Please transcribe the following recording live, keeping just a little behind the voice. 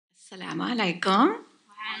Assalamu alaikum.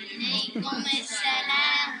 وعليكم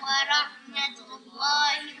السلام ورحمة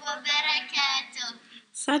الله وبركاته.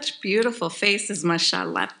 Such beautiful faces,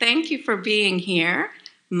 mashallah. Thank you for being here.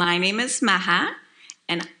 My name is Maha,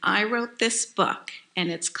 and I wrote this book, and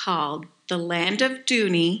it's called The Land of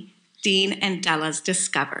Dooney, Dean and Della's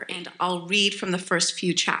Discovery. And I'll read from the first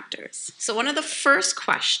few chapters. So one of the first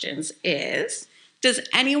questions is, does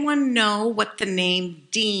anyone know what the name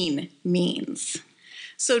Dean means?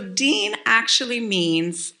 So Deen actually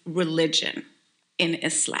means religion in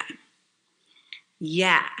Islam.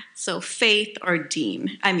 Yeah, so faith or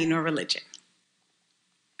deen, or religion.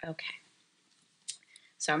 Okay,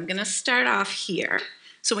 so I'm gonna start off here.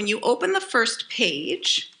 So when you open the first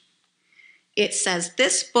page, it says,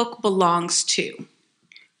 this book belongs to.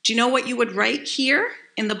 Do you know what you would write here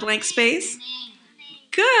in the blank space?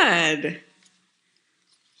 Good.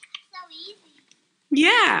 So easy.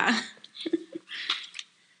 Yeah.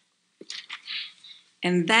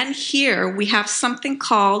 And then here we have something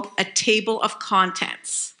called a table of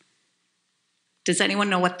contents. Does anyone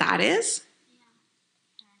know what that is?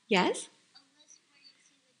 Yeah. Yes? A list where you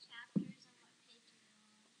see the chapters and what page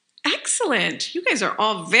you're on. Excellent. You guys are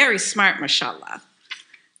all very smart, mashallah.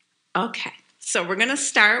 Okay, so we're going to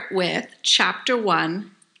start with chapter 1,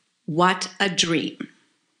 What a Dream.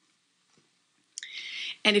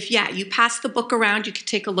 And if, you pass the book around, you can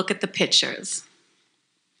take a look at the pictures.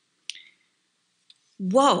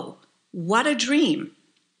 Whoa, what a dream.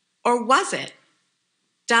 Or was it?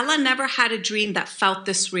 Della never had a dream that felt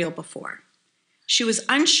this real before. She was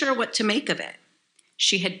unsure what to make of it.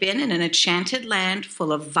 She had been in an enchanted land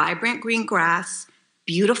full of vibrant green grass,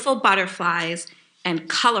 beautiful butterflies, and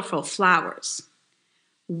colorful flowers.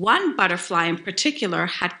 One butterfly in particular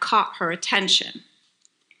had caught her attention.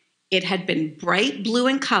 It had been bright blue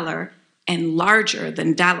in color and larger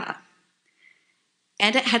than Della.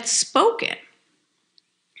 And it had spoken.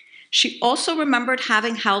 She also remembered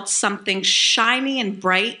having held something shiny and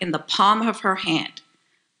bright in the palm of her hand,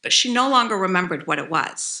 but she no longer remembered what it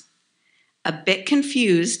was. A bit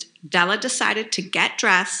confused, Della decided to get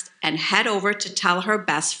dressed and head over to tell her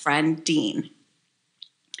best friend, Dean.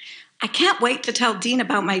 I can't wait to tell Dean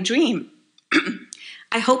about my dream.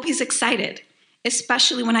 I hope he's excited,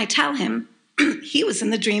 especially when I tell him he was in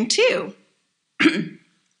the dream too.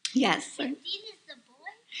 Yes, sir. Dean is the boy?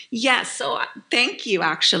 Yes, so thank you,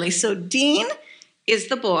 actually. So Dean is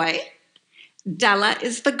the boy, Della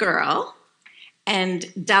is the girl,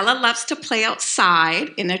 and Della loves to play outside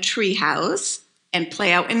in a treehouse and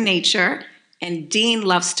play out in nature, and Dean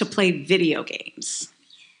loves to play video games.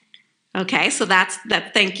 Okay, so that's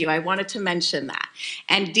that. Thank you. I wanted to mention that.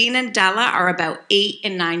 And Dean and Della are about 8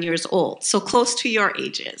 and 9 years old, so close to your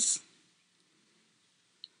ages.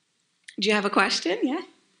 Do you have a question? Yeah? I have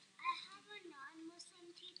a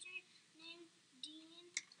non-Muslim teacher named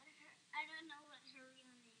Dean, but I don't know what her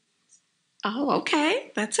real name is. Oh,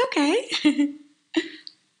 okay. That's okay.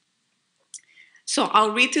 So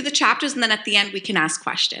I'll read through the chapters, and then at the end we can ask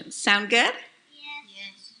questions. Sound good?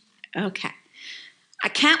 Yes. Okay. I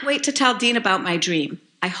can't wait to tell Dean about my dream.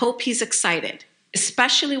 I hope he's excited,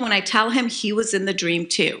 especially when I tell him he was in the dream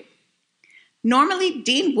too. Normally,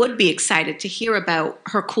 Dean would be excited to hear about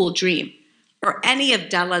her cool dream or any of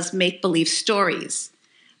Della's make-believe stories.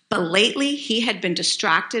 But lately, he had been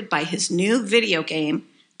distracted by his new video game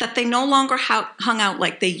that they no longer hung out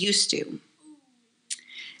like they used to.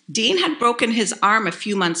 Dean had broken his arm a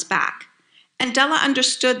few months back, and Della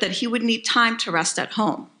understood that he would need time to rest at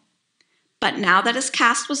home. But now that his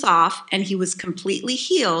cast was off and he was completely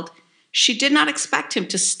healed, she did not expect him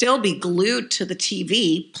to still be glued to the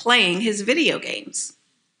TV playing his video games.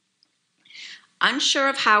 Unsure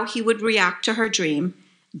of how he would react to her dream,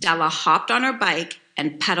 Della hopped on her bike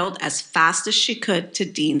and pedaled as fast as she could to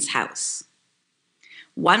Dean's house.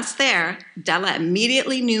 Once there, Della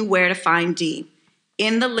immediately knew where to find Dean,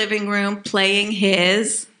 in the living room playing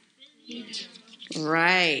his...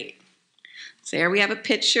 Right. So here we have a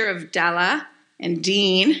picture of Della and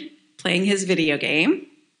Dean playing his video game.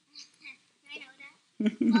 I know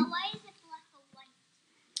that. Well, why is it black or white?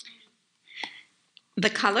 The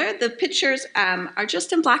color, the pictures are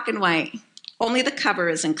just in black and white. Only the cover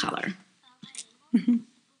is in color. Okay.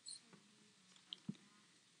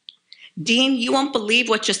 Dean, you won't believe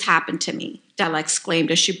what just happened to me, Della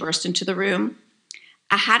exclaimed as she burst into the room.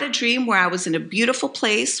 I had a dream where I was in a beautiful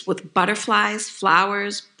place with butterflies,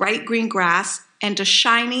 flowers, bright green grass, and a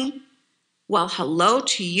shiny... Well, hello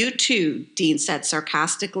to you too, Dean said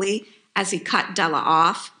sarcastically as he cut Della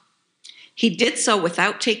off. He did so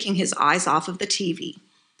without taking his eyes off of the TV.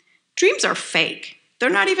 Dreams are fake. They're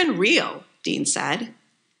not even real, Dean said.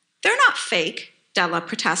 They're not fake. Della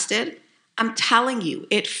protested. I'm telling you,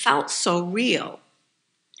 it felt so real.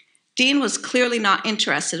 Dean was clearly not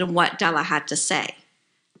interested in what Della had to say.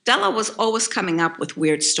 Della was always coming up with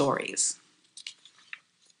weird stories.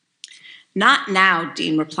 Not now,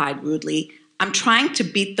 Dean replied rudely. I'm trying to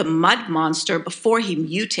beat the mud monster before he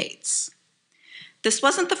mutates. This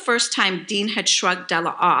wasn't the first time Dean had shrugged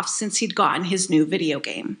Della off since he'd gotten his new video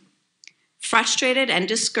game. Frustrated and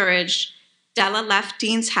discouraged, Della left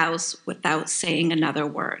Dean's house without saying another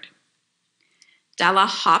word. Della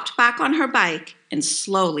hopped back on her bike and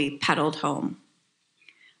slowly pedaled home.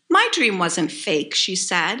 My dream wasn't fake, she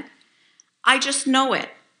said. I just know it.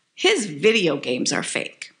 His video games are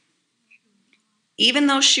fake. Even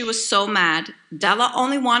though she was so mad, Della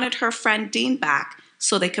only wanted her friend Dean back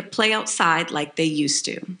so they could play outside like they used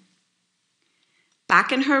to.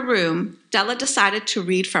 Back in her room, Della decided to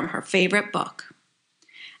read from her favorite book.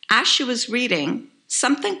 As she was reading,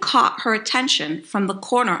 something caught her attention from the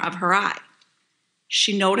corner of her eye.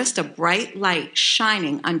 She noticed a bright light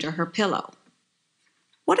shining under her pillow.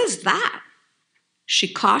 What is that? She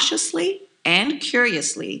cautiously and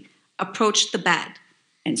curiously approached the bed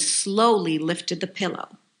and slowly lifted the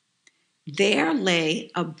pillow. There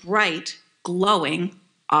lay a bright, glowing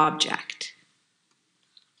object.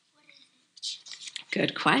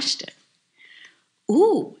 Good question.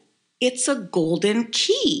 Ooh, it's a golden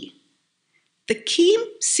key. The key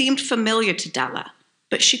seemed familiar to Della,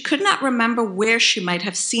 but she could not remember where she might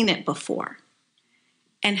have seen it before.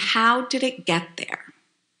 And how did it get there?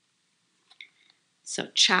 So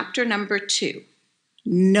chapter number 2,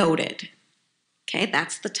 Noted. Okay,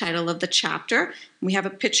 that's the title of the chapter. We have a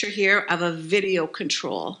picture here of a video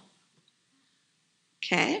control.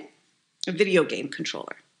 Okay, a video game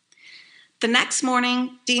controller. The next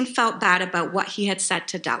morning, Dean felt bad about what he had said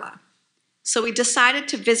to Della, so he decided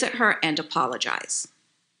to visit her and apologize.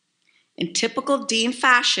 In typical Dean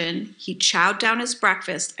fashion, he chowed down his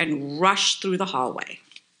breakfast and rushed through the hallway.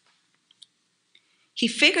 He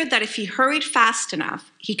figured that if he hurried fast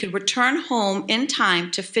enough, he could return home in time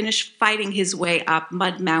to finish fighting his way up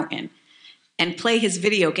Mud Mountain and play his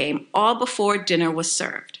video game all before dinner was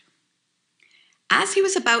served. As he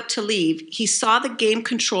was about to leave, he saw the game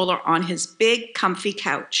controller on his big, comfy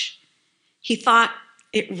couch. He thought,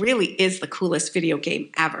 it really is the coolest video game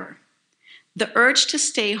ever. The urge to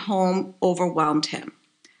stay home overwhelmed him.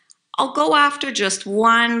 I'll go after just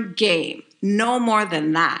one game, no more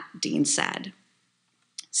than that, Dean said.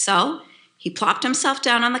 So he plopped himself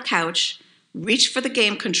down on the couch, reached for the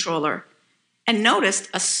game controller, and noticed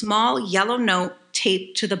a small yellow note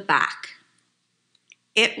taped to the back.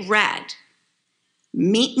 It read,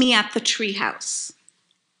 "Meet me at the treehouse.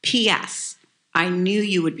 P.S. I knew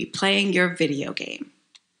you would be playing your video game."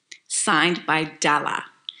 Signed by Della.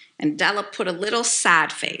 And Della put a little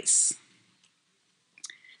sad face.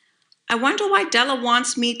 I wonder why Della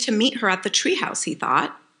wants me to meet her at the treehouse, he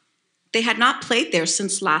thought. They had not played there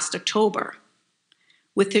since last October.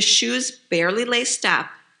 With his shoes barely laced up,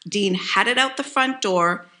 Dean headed out the front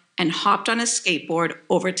door and hopped on his skateboard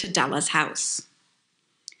over to Della's house.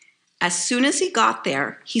 As soon as he got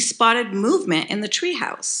there, he spotted movement in the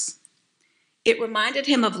treehouse. It reminded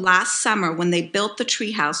him of last summer when they built the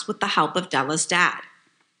treehouse with the help of Della's dad.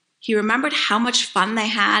 He remembered how much fun they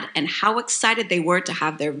had and how excited they were to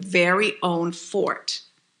have their very own fort.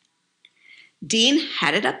 Dean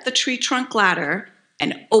headed up the tree trunk ladder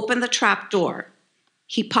and opened the trap door.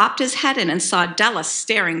 He popped his head in and saw Della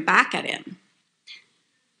staring back at him.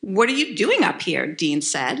 "What are you doing up here?" Dean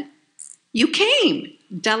said. "You came."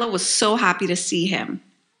 Della was so happy to see him.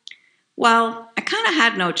 "Well, I kind of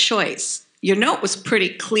had no choice. Your note was pretty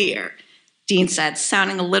clear," Dean said,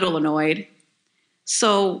 sounding a little annoyed.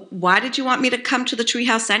 "So why did you want me to come to the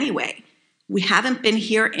treehouse anyway? We haven't been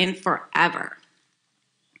here in forever."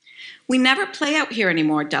 "We never play out here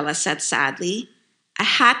anymore," Della said sadly. "I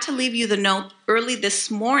had to leave you the note early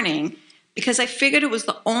this morning because I figured it was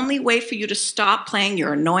the only way for you to stop playing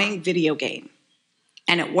your annoying video game.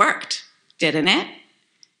 And it worked, didn't it?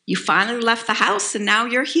 You finally left the house and now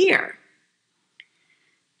you're here."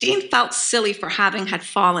 Dean felt silly for having had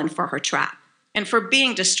fallen for her trap and for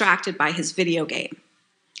being distracted by his video game.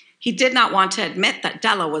 He did not want to admit that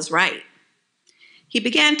Della was right. He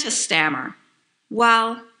began to stammer.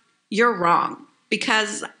 "Well, you're wrong,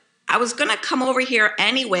 because I was going to come over here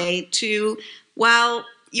anyway to, well,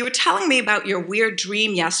 you were telling me about your weird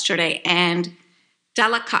dream yesterday," and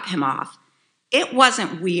Della cut him off. "It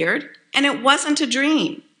wasn't weird, and it wasn't a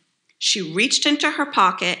dream." She reached into her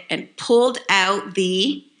pocket and pulled out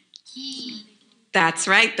the key. That's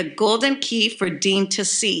right, the golden key for Dean to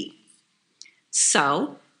see.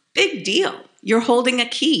 "So, big deal. You're holding a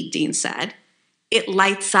key," Dean said. It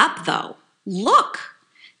lights up, though. Look!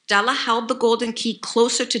 Della held the golden key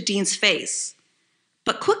closer to Dean's face,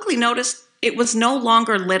 but quickly noticed it was no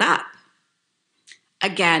longer lit up.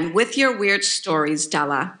 Again, with your weird stories,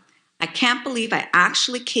 Della. I can't believe I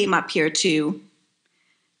actually came up here to...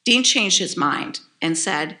 Dean changed his mind and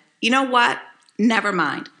said, you know what? Never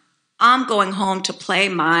mind. I'm going home to play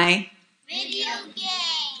my... video game.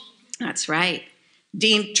 That's right.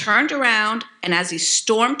 Dean turned around, and as he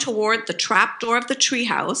stormed toward the trapdoor of the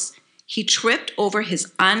treehouse, he tripped over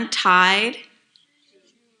his untied...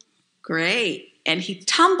 Great. And he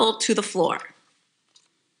tumbled to the floor.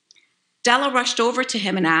 Della rushed over to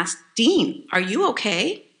him and asked, Dean, are you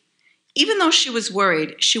okay? Even though she was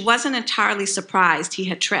worried, she wasn't entirely surprised he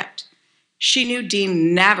had tripped. She knew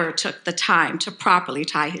Dean never took the time to properly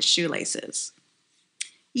tie his shoelaces.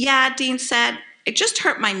 Yeah, Dean said, it just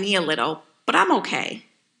hurt my knee a little, but I'm okay.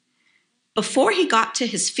 Before he got to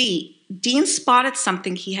his feet, Dean spotted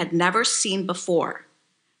something he had never seen before.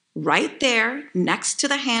 Right there, next to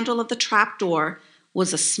the handle of the trapdoor,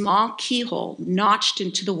 was a small keyhole notched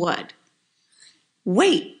into the wood.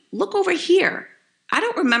 Wait, look over here. I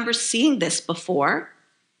don't remember seeing this before.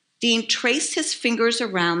 Dean traced his fingers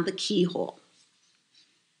around the keyhole.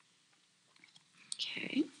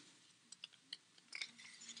 Okay.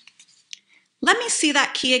 Let me see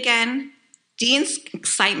that key again. Dean's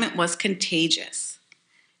excitement was contagious.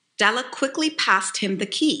 Della quickly passed him the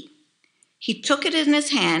key. He took it in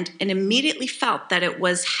his hand and immediately felt that it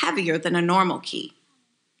was heavier than a normal key.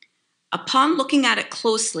 Upon looking at it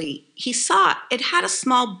closely, he saw it had a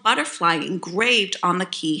small butterfly engraved on the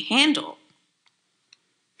key handle.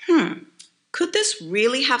 Could this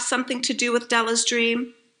really have something to do with Della's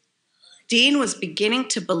dream? Dean was beginning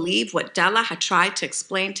to believe what Della had tried to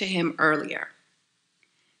explain to him earlier.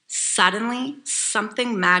 Suddenly,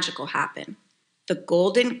 something magical happened. The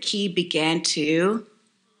golden key began to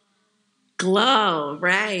glow,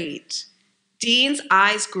 right? Dean's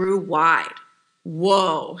eyes grew wide.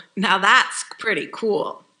 Whoa, now that's pretty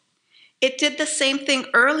cool. It did the same thing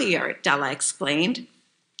earlier, Della explained.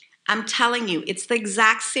 I'm telling you, it's the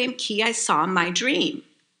exact same key I saw in my dream.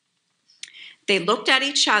 They looked at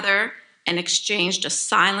each other and exchanged a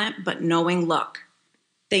silent but knowing look.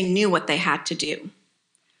 They knew what they had to do.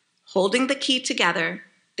 Holding the key together,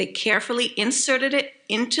 they carefully inserted it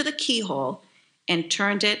into the keyhole and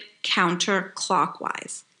turned it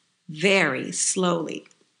counterclockwise, very slowly.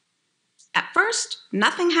 At first,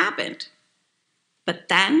 nothing happened. But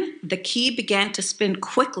then the key began to spin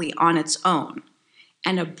quickly on its own,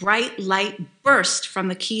 and a bright light burst from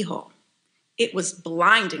the keyhole. It was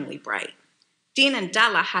blindingly bright. Dean and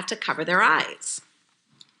Della had to cover their eyes.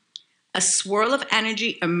 A swirl of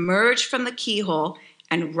energy emerged from the keyhole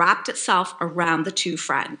and wrapped itself around the two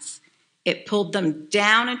friends. It pulled them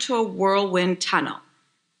down into a whirlwind tunnel.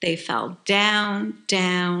 They fell down,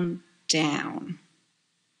 down, down.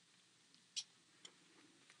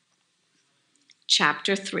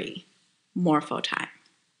 Chapter 3, Morpho Time.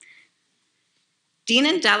 Dean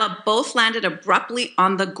and Della both landed abruptly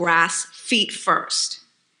on the grass, feet first.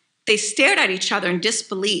 They stared at each other in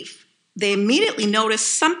disbelief. They immediately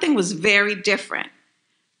noticed something was very different.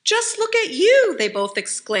 Just look at you, they both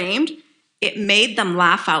exclaimed. It made them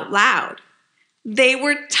laugh out loud. They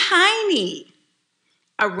were tiny.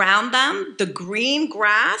 Around them, the green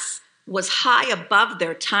grass was high above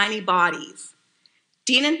their tiny bodies.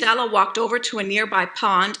 Dean and Della walked over to a nearby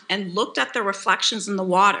pond and looked at their reflections in the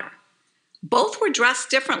water. Both were dressed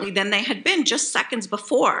differently than they had been just seconds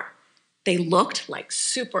before. They looked like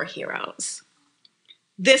superheroes.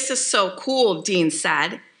 This is so cool, Dean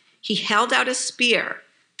said. He held out his spear.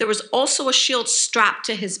 There was also a shield strapped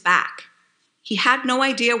to his back. He had no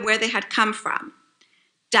idea where they had come from.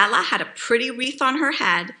 Della had a pretty wreath on her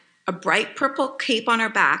head, a bright purple cape on her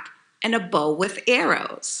back, and a bow with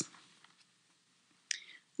arrows.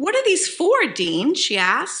 What are these for, Dean? She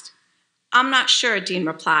asked. I'm not sure, Dean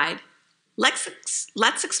replied.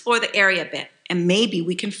 Let's explore the area a bit, and maybe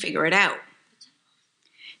we can figure it out.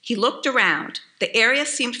 He looked around. The area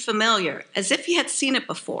seemed familiar, as if he had seen it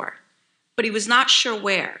before, but he was not sure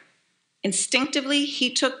where. Instinctively,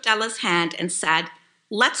 he took Della's hand and said,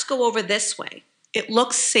 let's go over this way. It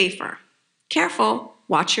looks safer. Careful,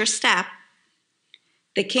 watch your step.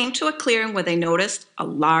 They came to a clearing where they noticed a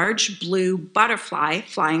large blue butterfly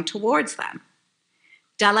flying towards them.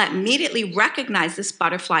 Della immediately recognized this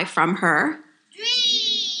butterfly from her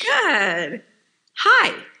Dream. Good.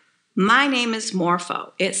 Hi, my name is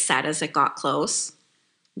Morpho, it said as it got close.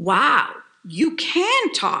 Wow, you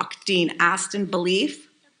can talk, Dean asked in belief.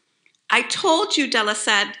 I told you, Della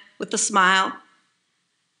said with a smile.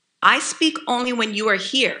 I speak only when you are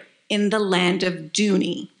here. in the land of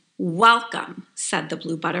Dooney. Welcome, said the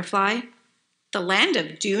blue butterfly. The land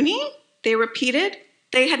of Dooney? They repeated.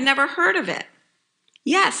 They had never heard of it.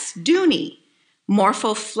 Yes, Dooney.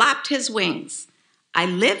 Morpho flapped his wings. I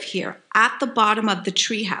live here at the bottom of the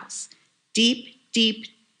treehouse, deep, deep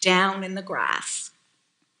down in the grass.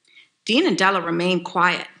 Dean and Della remained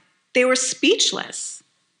quiet. They were speechless.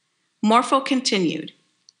 Morpho continued,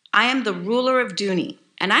 I am the ruler of Dooney,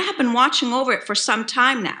 and I have been watching over it for some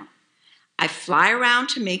time now. I fly around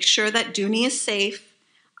to make sure that Dooney is safe.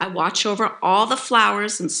 I watch over all the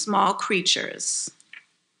flowers and small creatures.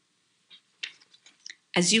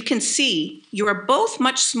 As you can see, you are both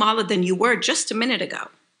much smaller than you were just a minute ago.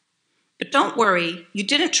 But don't worry, you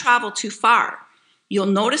didn't travel too far. You'll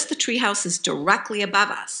notice the treehouse is directly above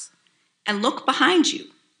us. And look behind you.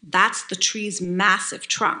 That's the tree's massive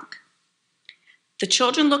trunk. The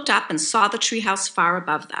children looked up and saw the treehouse far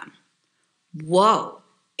above them. Whoa,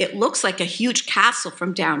 it looks like a huge castle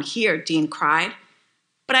from down here, Dean cried.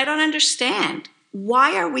 But I don't understand.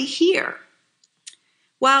 Why are we here?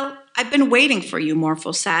 Well, I've been waiting for you,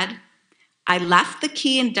 Morpho said. I left the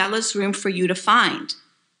key in Della's room for you to find.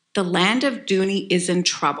 The land of Dooney is in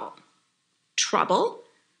trouble. Trouble?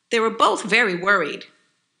 They were both very worried.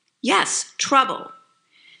 Yes, trouble.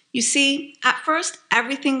 You see, at first,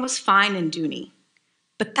 everything was fine in Dooney.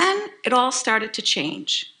 But then it all started to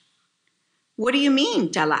change. What do you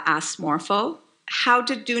mean? Della asked Morpho. How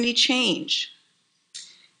did Dooney change?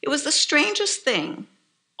 It was the strangest thing.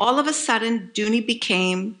 All of a sudden, Dooney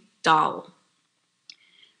became dull.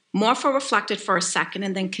 Morpho reflected for a second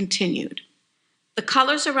and then continued. The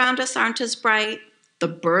colors around us aren't as bright, the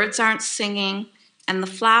birds aren't singing, and the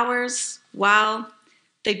flowers, well,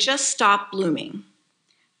 they just stopped blooming.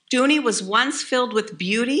 Dooney was once filled with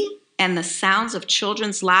beauty and the sounds of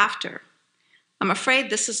children's laughter. I'm afraid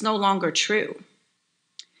this is no longer true.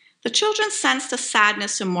 The children sensed a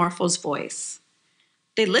sadness in Morpho's voice.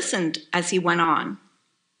 They listened as he went on.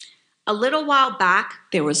 A little while back,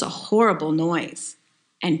 there was a horrible noise.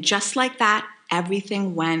 And just like that,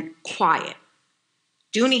 everything went quiet.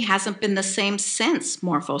 Dooney hasn't been the same since,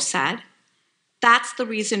 Morpho said. That's the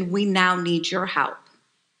reason we now need your help.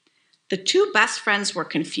 The two best friends were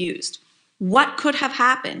confused. What could have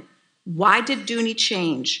happened? Why did Dooney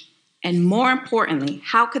change? And more importantly,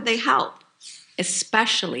 how could they help?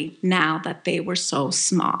 Especially now that they were so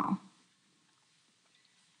small.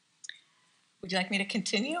 Would you like me to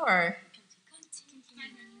continue or?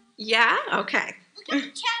 Yeah, okay. Look at the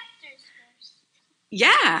chapters first.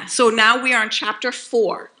 Yeah, so now we are in chapter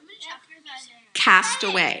 4, Cast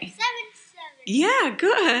Away. 7. Yeah,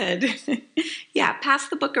 good. Yeah, pass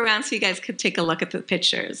the book around so you guys could take a look at the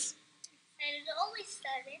pictures. And it's only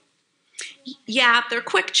 7. Yeah, they're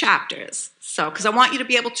quick chapters. So, because I want you to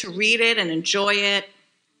be able to read it and enjoy it.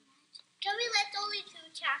 Can we let only 2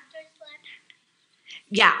 chapters left?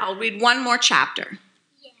 Yeah, I'll read one more chapter.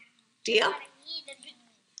 Yeah. Deal?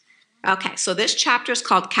 Okay, so this chapter is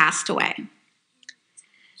called Cast Away.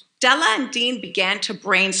 Della and Dean began to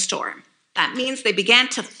brainstorm. That means they began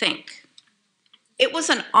to think. It was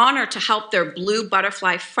an honor to help their blue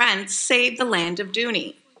butterfly friends save the land of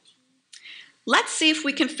Dooney. Let's see if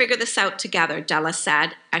we can figure this out together, Della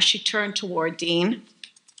said as she turned toward Dean.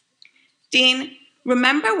 Dean,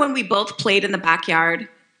 remember when we both played in the backyard?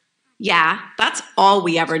 Yeah, that's all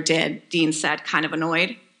we ever did, Dean said, kind of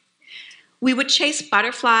annoyed. We would chase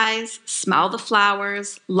butterflies, smell the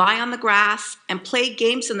flowers, lie on the grass, and play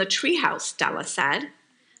games in the treehouse, Della said.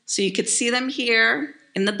 So you could see them here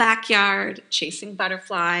in the backyard, chasing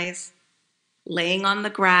butterflies, laying on the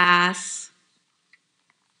grass.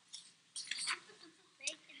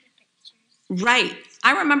 Right,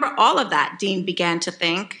 I remember all of that, Dean began to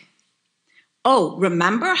think. Oh,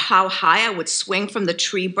 remember how high I would swing from the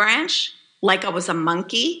tree branch, like I was a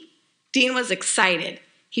monkey? Dean was excited.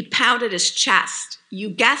 He pounded his chest. You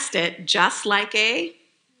guessed it, just like a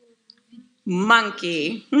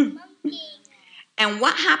monkey. And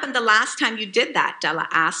what happened the last time you did that? Della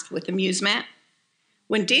asked with amusement.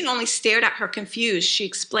 When Dean only stared at her confused, she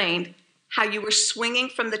explained how you were swinging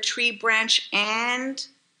from the tree branch and,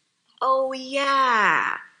 oh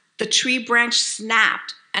yeah, the tree branch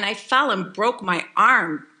snapped and I fell and broke my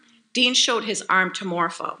arm. Dean showed his arm to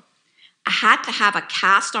Morpho. I had to have a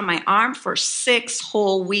cast on my arm for 6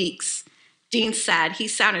 whole weeks. Dean said he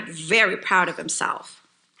sounded very proud of himself.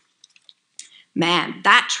 Man,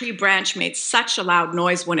 that tree branch made such a loud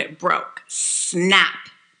noise when it broke. Snap.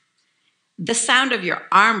 The sound of your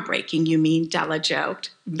arm breaking, you mean, Della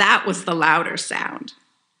joked. That was the louder sound.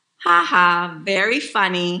 Ha ha, very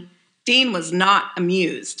funny. Dean was not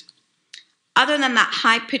amused. Other than that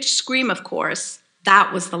high-pitched scream, of course,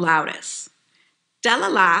 That was the loudest. Della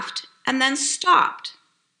laughed and then stopped.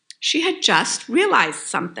 She had just realized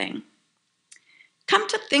something. Come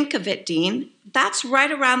to think of it, Dean, that's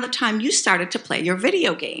right around the time you started to play your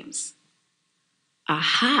video games.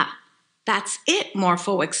 Aha, that's it,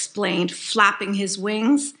 Morpho explained, flapping his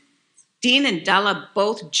wings. Dean and Della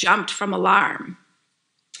both jumped from alarm.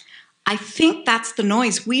 I think that's the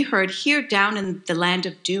noise we heard here down in the land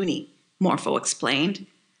of Dooney, Morpho explained.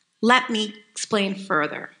 Let me explain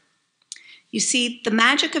further. You see, the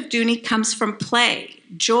magic of Dooney comes from play,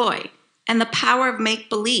 joy, and the power of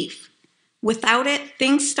make-believe. Without it,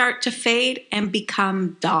 things start to fade and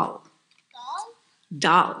become dull. Doll?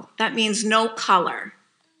 Dull. That means no color.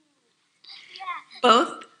 Yeah.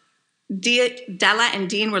 Both Della and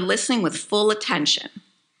Dean were listening with full attention.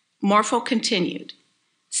 Morpho continued.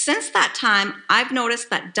 Since that time, I've noticed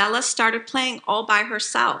that Della started playing all by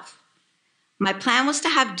herself. My plan was to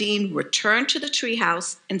have Dean return to the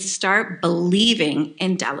treehouse and start believing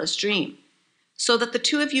in Della's dream, so that the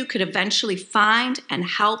two of you could eventually find and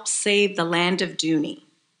help save the land of Dooney.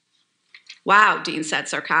 Wow, Dean said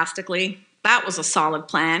sarcastically. That was a solid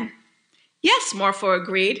plan. Yes, Morpho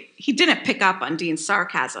agreed. He didn't pick up on Dean's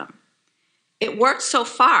sarcasm. It worked so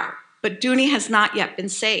far, but Dooney has not yet been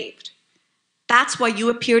saved. That's why you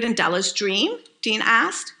appeared in Della's dream? Dean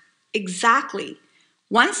asked. Exactly.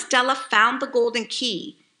 Once Della found the golden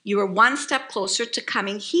key, you were one step closer to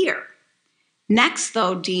coming here. Next,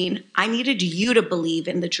 though, Dean, I needed you to believe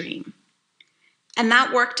in the dream. And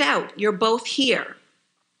that worked out. You're both here.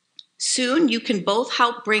 Soon, you can both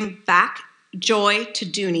help bring back joy to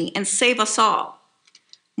Dooney and save us all.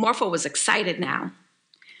 Morpho was excited now.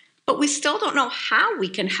 But we still don't know how we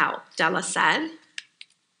can help, Della said.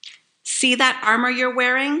 See that armor you're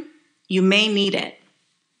wearing? You may need it.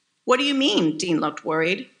 What do you mean? Dean looked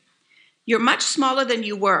worried. You're much smaller than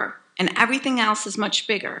you were, and everything else is much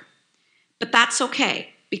bigger. But that's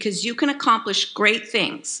okay, because you can accomplish great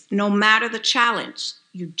things, no matter the challenge.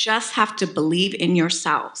 You just have to believe in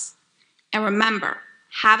yourselves. And remember,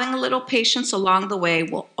 having a little patience along the way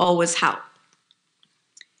will always help.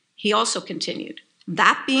 He also continued,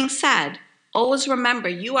 that being said, always remember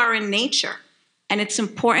you are in nature, and it's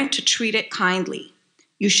important to treat it kindly.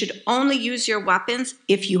 You should only use your weapons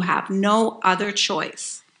if you have no other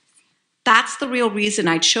choice. That's the real reason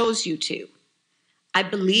I chose you two. I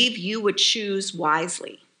believe you would choose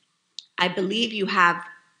wisely. I believe you have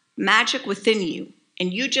magic within you,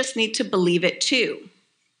 and you just need to believe it too.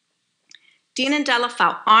 Dean and Della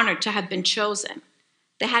felt honored to have been chosen.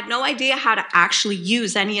 They had no idea how to actually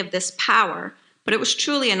use any of this power, but it was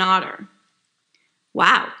truly an honor.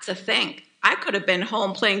 Wow, to think. I could have been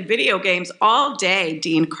home playing video games all day,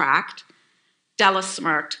 Dean cracked. Della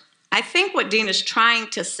smirked. I think what Dean is trying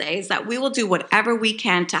to say is that we will do whatever we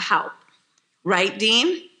can to help. Right,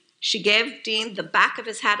 Dean? She gave Dean the back of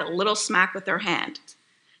his head a little smack with her hand.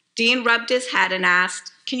 Dean rubbed his head and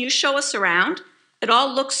asked, can you show us around? It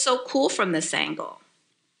all looks so cool from this angle.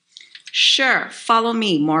 Sure, follow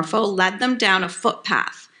me, Morpho led them down a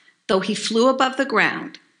footpath, though he flew above the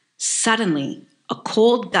ground. Suddenly, a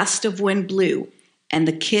cold gust of wind blew, and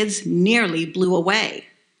the kids nearly blew away.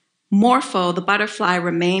 Morpho, the butterfly,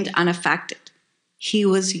 remained unaffected. He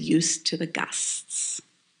was used to the gusts.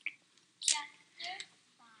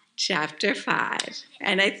 Chapter 5.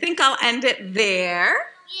 And I think I'll end it there.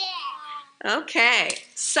 Yeah. Okay,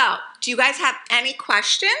 so do you guys have any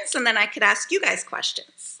questions? And then I could ask you guys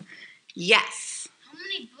questions. Yes. How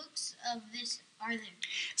many books of this are there?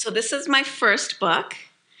 So this is my first book,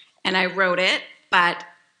 and I wrote it, but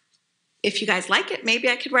if you guys like it, maybe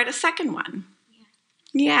I could write a second one.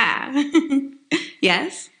 Yeah.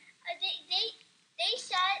 Yes? They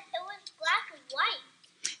said it was black and white.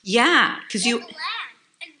 Yeah, because you...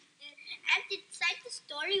 And inside the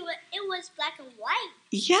story, it was black and white.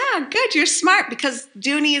 Yeah, good. You're smart because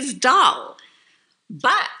Dooney is dull.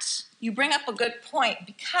 But you bring up a good point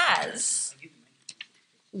because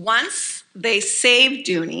once they save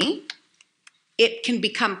Dooney, it can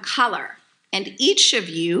become color. And each of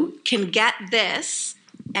you can get this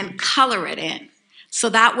and color it in. So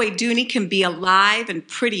that way Dooney can be alive and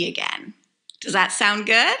pretty again. Does that sound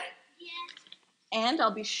good? Yeah. And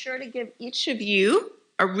I'll be sure to give each of you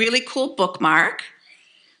a really cool bookmark.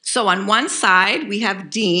 So on one side, we have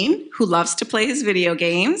Dean, who loves to play his video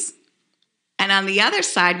games. And on the other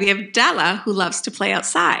side, we have Della, who loves to play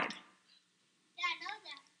outside. Yeah, I know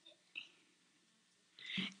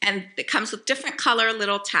that. And it comes with different color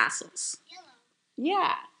little tassels. Yellow.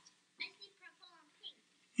 Yeah. I see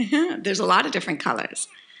purple and pink. There's a lot of different colors.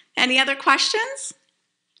 Any other questions?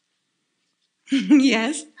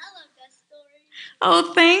 Yes? I love that story.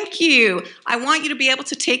 Oh, thank you. I want you to be able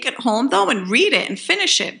to take it home, though, and read it and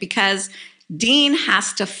finish it because Dean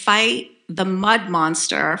has to fight the mud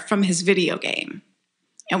monster from his video game.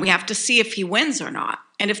 And we have to see if he wins or not,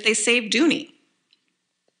 and if they save Dooney.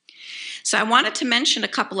 So I wanted to mention a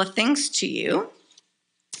couple of things to you.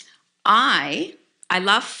 I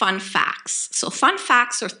love fun facts. So fun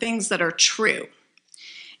facts are things that are true.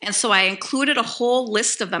 And so I included a whole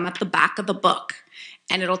list of them at the back of the book.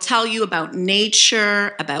 And it'll tell you about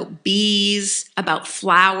nature, about bees, about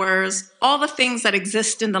flowers, all the things that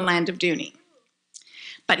exist in the land of Dooney.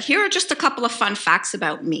 But here are just a couple of fun facts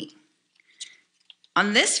about me.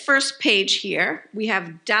 On this first page here, we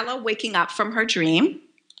have Della waking up from her dream.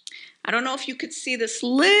 I don't know if you could see this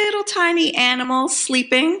little tiny animal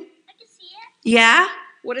sleeping. I can see it. Yeah?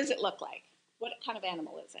 What does it look like? What kind of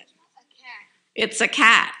animal is it? A cat. It's a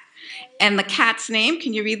cat. And the cat's name,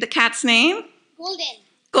 can you read the cat's name? Golden.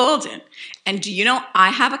 Golden. And do you know I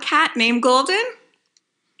have a cat named Golden?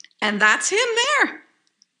 And that's him there. Where?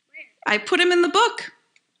 I put him in the book.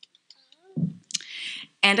 Oh.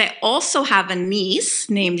 And I also have a niece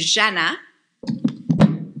named Jenna.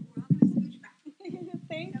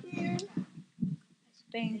 Thank you.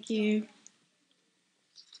 Thank you.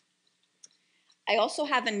 I also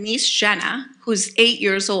have a niece, Jenna, who's 8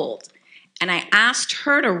 years old. And I asked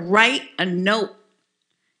her to write a note.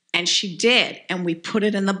 And she did. And we put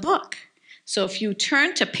it in the book. So if you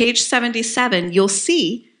turn to page 77, you'll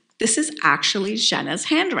see this is actually Jenna's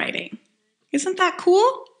handwriting. Isn't that cool?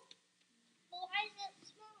 Well, why is it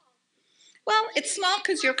small? Well, it's small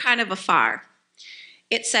because you're kind of afar.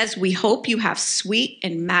 It says, "We hope you have sweet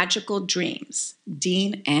and magical dreams,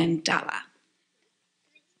 Dean and Della."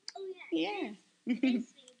 Oh, yeah. Yeah. Thank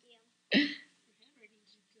you.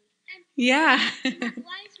 Yeah. Why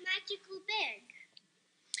is magical big?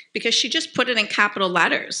 Because she just put it in capital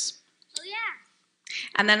letters. Oh, yeah.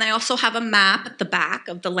 And then I also have a map at the back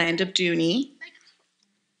of the land of Dooney.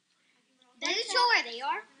 Does it show where they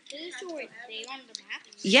are? Does it show where they are on the map?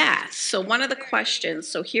 Yeah, so one of the questions,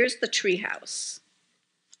 so here's the treehouse.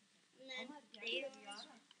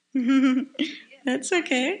 That's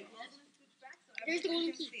okay. There's the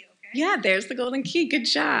golden key. Yeah, there's the golden key. Good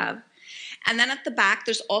job. And then at the back,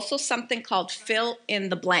 there's also something called fill in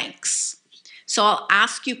the blanks. So I'll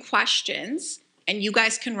ask you questions, and you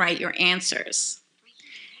guys can write your answers.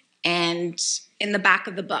 And in the back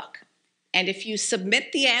of the book. And if you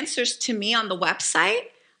submit the answers to me on the website,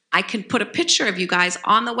 I can put a picture of you guys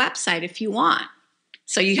on the website if you want.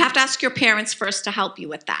 So you have to ask your parents first to help you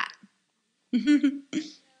with that.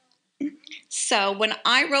 So when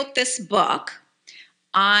I wrote this book,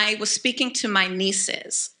 I was speaking to my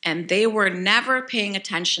nieces, and they were never paying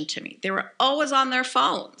attention to me. They were always on their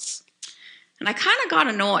phones. And I kind of got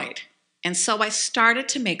annoyed. And so I started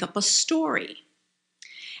to make up a story.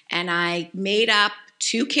 And I made up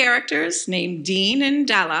 2 characters named Dean and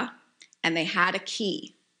Della, and they had a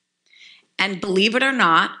key. And believe it or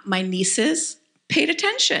not, my nieces paid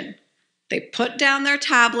attention. They put down their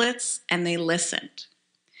tablets and they listened.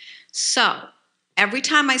 So every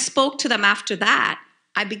time I spoke to them after that,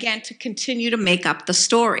 I began to continue to make up the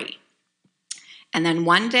story. And then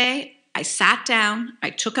one day I sat down, I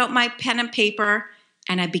took out my pen and paper,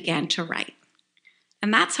 and I began to write.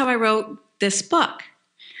 And that's how I wrote this book.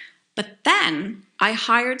 But then I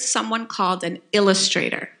hired someone called an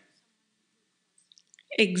illustrator.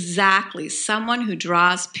 Exactly, someone who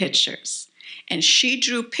draws pictures. And she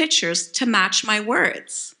drew pictures to match my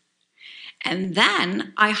words. And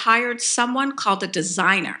then I hired someone called a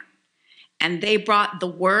designer. And they brought the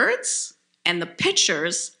words and the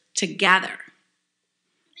pictures together.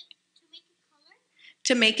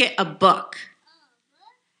 To make it a book.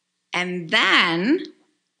 And then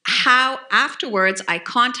afterwards, I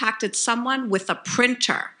contacted someone with a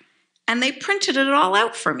printer, and they printed it all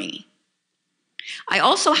out for me. I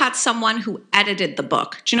also had someone who edited the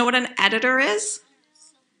book. Do you know what an editor is?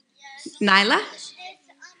 Yes. Nyla? It's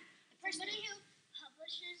the person who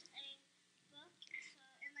publishes a book, so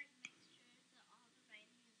it like makes sure that all the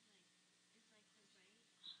writing is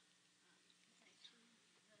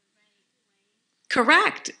the right way.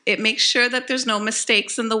 Correct. It makes sure that there's no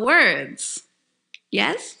mistakes in the words.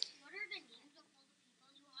 Yes? What are the names of all the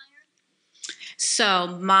people you hired? So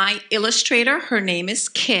my illustrator, her name is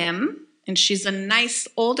Kim, and she's a nice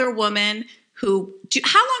older woman who,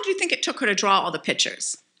 how long do you think it took her to draw all the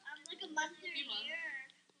pictures? Like a month or a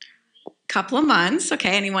year. Couple of months.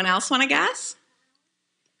 Okay, anyone else want to guess?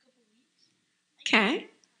 Okay.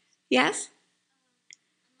 Yes?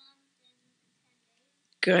 A month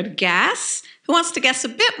and 10 days. Good guess. Who wants to guess a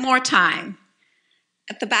bit more time?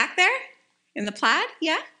 At the back there? In the plaid?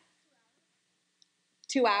 Yeah?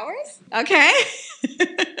 2 hours? Okay.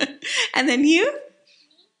 And then you?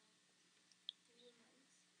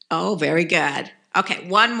 Oh, very good. Okay,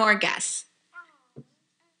 one more guess.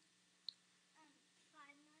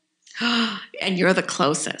 5 months. And you're the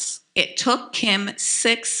closest. It took Kim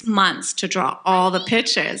 6 months to draw all the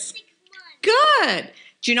pictures. 6 months. Good.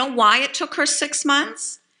 Do you know why it took her 6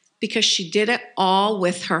 months? Because she did it all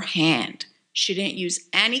with her hand. She didn't use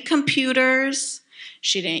any computers.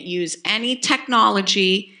 She didn't use any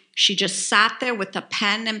technology. She just sat there with a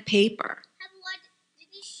pen and paper. Did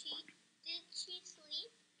she sleep?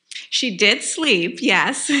 She did sleep,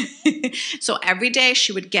 yes. So every day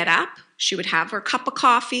she would get up, she would have her cup of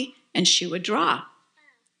coffee, and she would draw.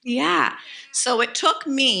 Yeah. So it took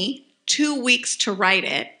me 2 weeks to write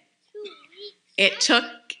it. 2 weeks. It took,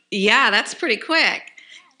 yeah, that's pretty quick.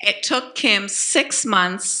 It took Kim 6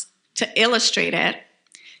 months to illustrate it.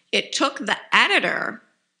 It took the editor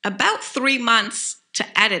about 3 months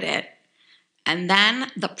to edit it. And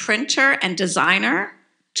then the printer and designer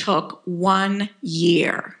took 1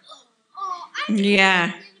 year. Oh,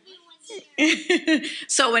 Yeah. it's gonna be 1 year.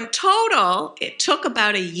 So in total, it took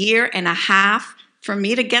about 1.5 years for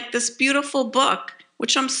me to get this beautiful book,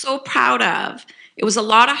 which I'm so proud of. It was a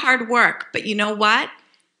lot of hard work, but you know what?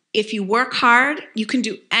 If you work hard, you can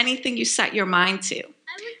do anything you set your mind to. I worked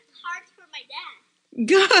hard for my dad.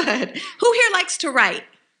 Good. Who here likes to write?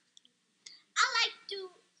 I like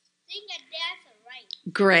to sing and dance and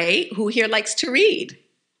write. Great. Who here likes to read?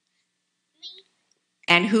 Me,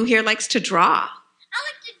 And who here likes to draw? I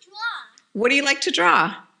like to draw. What do you like to draw?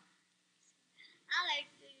 I like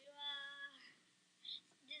to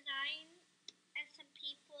design and some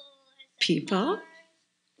people. And some People? cars.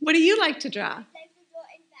 What do you like to draw? I like to draw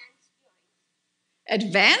advanced drawings.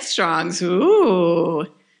 Advanced drawings. Ooh.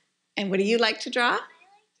 And what do you like to draw? I like to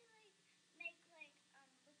make characters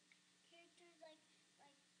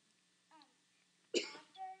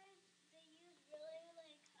authors. They use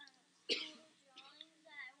really cool drawings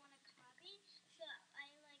that I want to copy. So I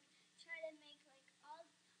try to make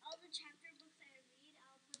all the chapter books I read.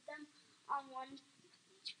 I'll put them on one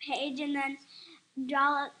page and then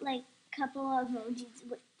draw a couple of emojis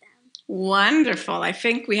with them. Wonderful. I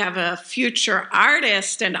think we have a future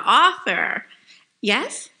artist and author.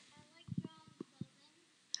 Yes? I like drawing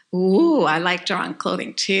clothing. Ooh, I like drawing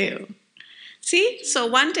clothing too. See? So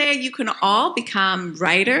one day you can all become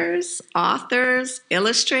writers, authors,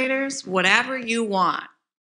 illustrators, whatever you want.